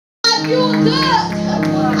God, you're good.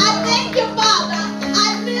 I thank you, Father.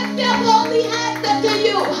 I lift up holy hands unto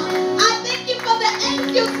you. I thank you for the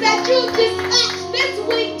angels that you dispatched this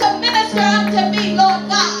week to minister unto me, Lord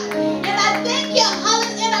God. And I thank you,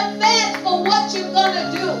 hallelujah, in advance for what you're going to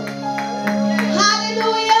do.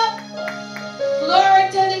 Hallelujah. Glory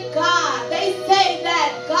to the God. They say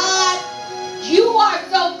that, God, you are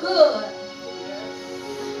so good.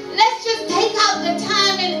 Let's just take out the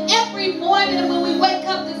time and every morning when we wake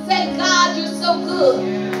up to say, God, you're so good.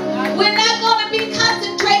 We're not going to be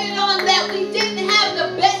concentrated on that we didn't have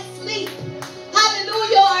the best sleep.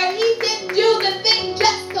 Hallelujah. Or he didn't do the thing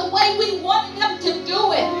just the way we wanted him to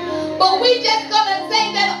do it. But we just going to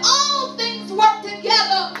say that all things work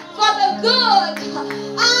together for the good.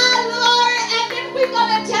 Lord. And then we're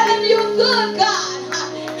going to tell him you're good, God.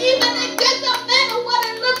 Even it doesn't matter what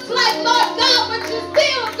it looks like, Lord God, but you're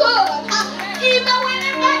still good. Even when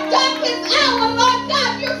in my darkest hour, Lord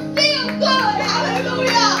God, you're still good.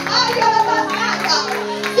 Hallelujah.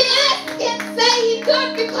 See, I can say he's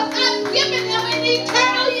good because I've given him an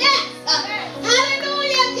eternal yes.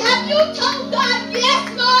 Hallelujah. Have you told God, yes,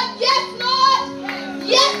 Lord, yes, Lord,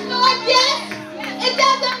 yes, Lord, yes? It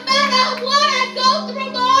doesn't matter what I go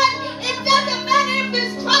through, Lord. It doesn't matter if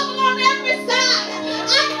it's trouble on every side.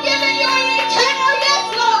 I'm giving you an eternal yes,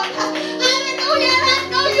 Lord. Hallelujah. And I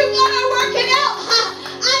know you're going to work it out.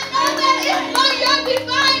 I know that it's by your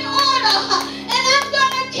divine order. And I'm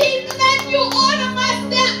going to keep letting you order my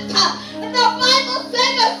steps. And the Bible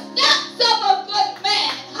says the steps of a good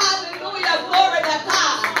man. Hallelujah. Glory to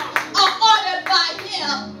God. Are ordered by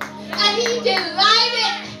him. And he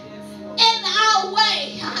delighted in our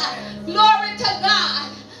way. Glory to God.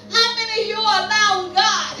 How many of you are allowing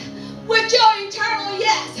God with your eternal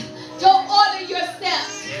yes to order your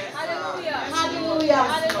steps? Hallelujah. Hallelujah.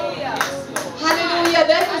 Hallelujah. Hallelujah.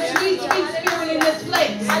 There's a sweet, sweet spirit in this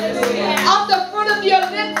place. Hallelujah. Of the fruit of your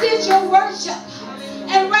lips is your worship.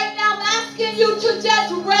 And right now I'm asking you to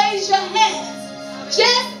just raise your hands.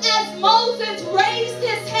 Just as Moses raised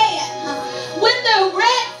his hand when the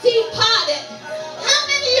Red Sea parted. How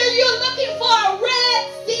many of you are looking for a Red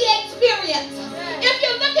Sea experience? If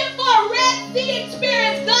you're looking for a Red Sea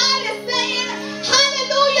experience, God is saying,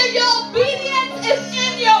 hallelujah, your obedience is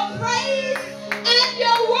in your praise and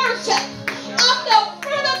your worship. Of the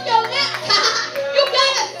fruit of your lips, you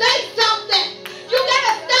got to say something. You got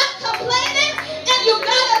to stop complaining and you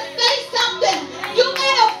got to say something. You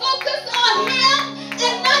got to focus on him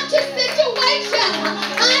and not your situation.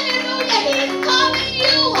 Hallelujah. He's calling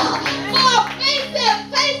you for a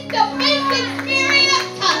face-to-face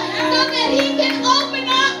experience so that he can open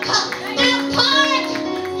up and part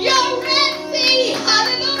your Red Sea.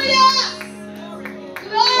 Hallelujah.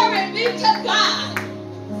 Glory be to God.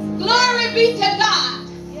 Glory be to God.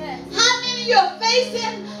 How many of you are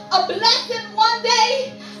facing a blessing one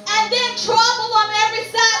day and then trouble on every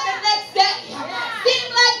side the next day?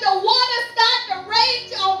 Seems like the water started to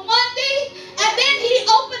rage on Monday and then he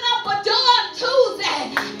opened up a door on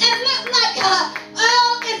Tuesday and looked like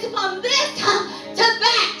it's from this to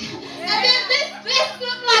that. And then this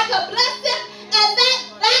looked like a blessing and that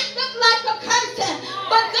looked like a curse.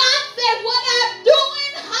 But God said, what I'm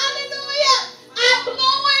doing, hallelujah, I'm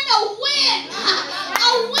blowing a wind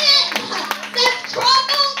that's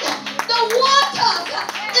troubled the waters.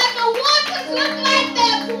 And the waters look like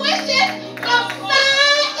they're swishing from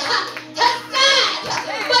side to side.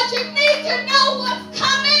 But you need to know what's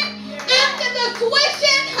coming after the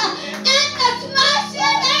swishing and the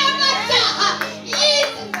slushing.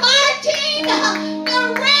 He's parting the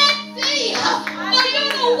Red Sea for you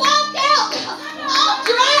to walk out on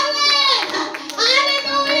dry land.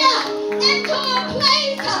 Hallelujah. Into a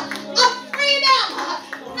place of freedom.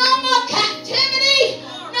 No more captivity.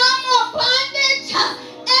 No more bondage.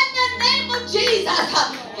 In the name of Jesus.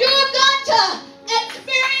 You're going to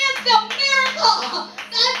experience the miracle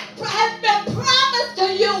that has been promised to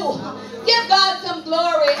you. Give God some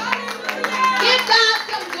glory. Give God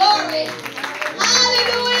some glory.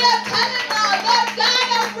 Hallelujah. Tell him, Lord God,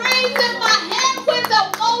 I'm raising my hand with the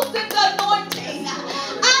Moses anointing.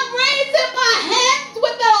 I'm raising my hands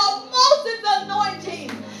with the Moses anointing.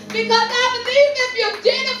 Because I believe if you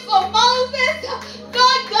did it for Moses,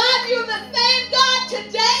 Lord God, you're the same God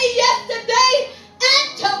today, yesterday, and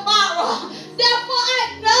tomorrow. Therefore,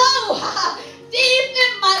 I know deep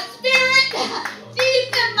in my spirit,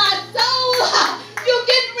 deep in my soul, you're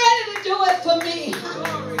getting ready to do it for me.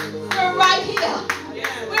 We're right here.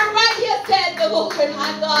 We're right here, said the Lord,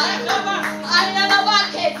 my God.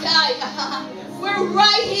 We're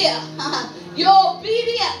right here. Your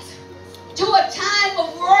obedience to a time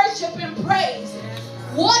of worship and praise.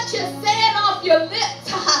 What you're saying off your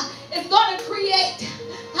lips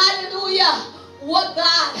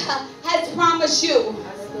promise you.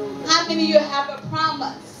 How many of you have a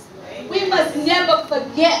promise? We must never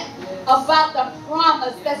forget about the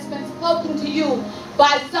promise that's been spoken to you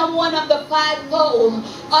by someone of the fivefold,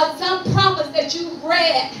 or some promise that you've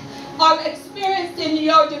read or experienced in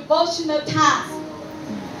your devotional time.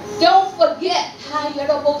 Don't forget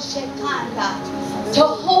to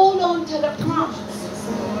hold on to the promise.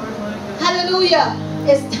 Hallelujah.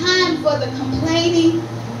 It's time for the complaining,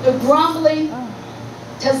 the grumbling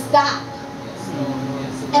to stop.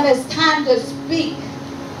 And it's time to speak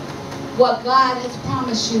what God has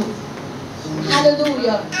promised you.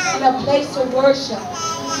 Hallelujah. In a place of worship.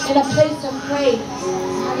 In a place of praise.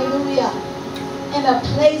 Hallelujah. In a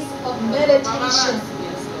place of meditation.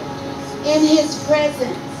 In His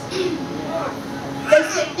presence. They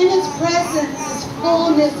say in His presence is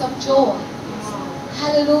fullness of joy.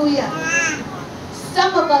 Hallelujah.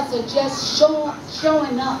 Some of us are just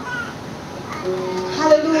showing up.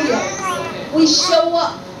 Hallelujah. We show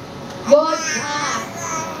up. Lord God,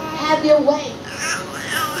 have your way.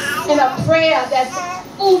 In a prayer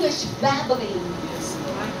that's foolish babbling.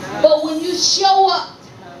 But when you show up,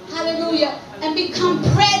 hallelujah, and become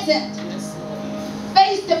present,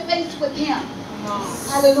 face to face with Him,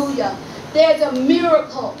 hallelujah, there's a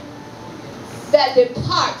miracle that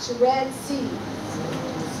departs Red Sea.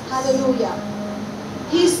 Hallelujah.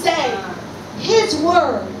 He said, His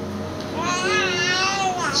word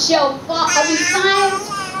shall follow,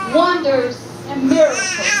 signs, wonders, and miracles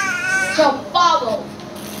shall follow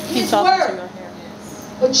His word.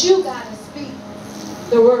 But you got to speak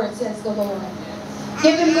the word, says the Lord.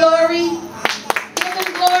 Give Him glory. Give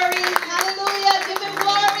Him glory. Hallelujah. Give Him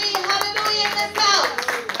glory. Hallelujah in this house.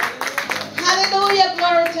 Hallelujah.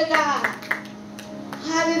 Glory to God.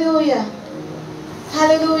 Hallelujah.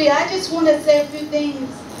 Hallelujah. I just want to say a few things.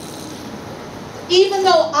 Even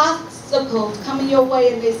though obstacles come in your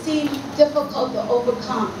way and they seem difficult to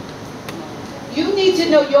overcome, you need to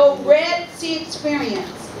know your Red Sea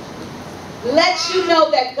experience lets you know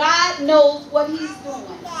that God knows what He's doing.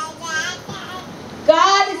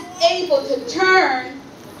 God is able to turn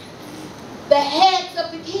the heads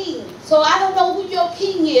of the king. So I don't know who your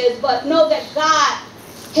king is, but know that God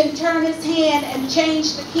can turn His hand and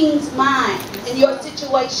change the king's mind in your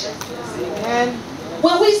situation. Amen.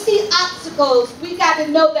 When we see obstacles, we got to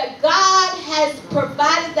know that God has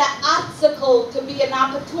provided that obstacle to be an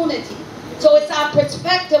opportunity. So it's our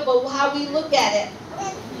perspective of how we look at it.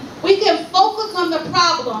 We can focus on the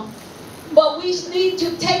problem, but we need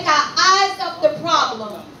to take our eyes off the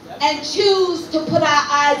problem and choose to put our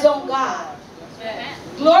eyes on God.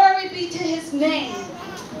 Glory be to His name.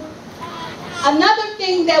 Another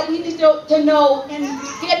thing that we need to know in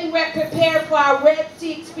getting prepared for our Red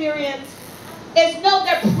Sea experience is know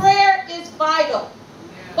that prayer is vital.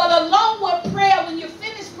 But along with prayer, when you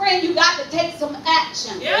finish praying, you got to take some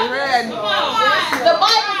action. Yeah. The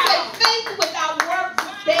Bible says faith without works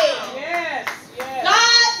is dead. Yes. Yes.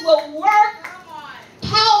 God will work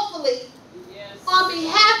powerfully on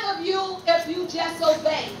behalf of you if you just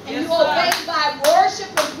obey. And you obey by worship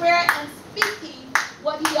and prayer and speaking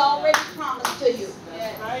what He already promised to you.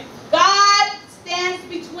 Yes. God stands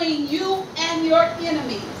between you and your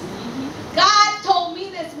enemies. God told me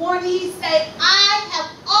this morning, He said, I have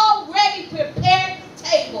already prepared the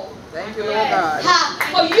table. Thank you, Lord God.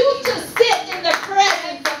 For you to sit in the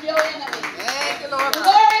presence of your enemies. Thank you, Lord God.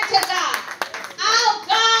 Glory to God. Our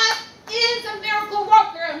God is a miracle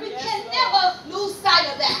worker, and we can never lose sight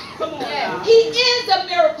of that. Come on. He is a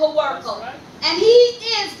miracle worker. And He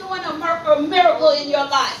is doing a miracle in your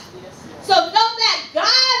life. So know that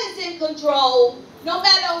God is in control. No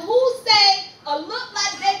matter who say or look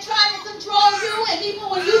like they trying to control you, and even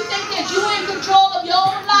when you think that you're in control of your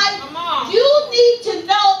own life, you need to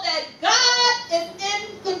know that God is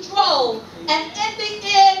in control. And in the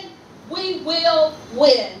end, we will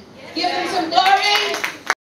win. Give Him some glory.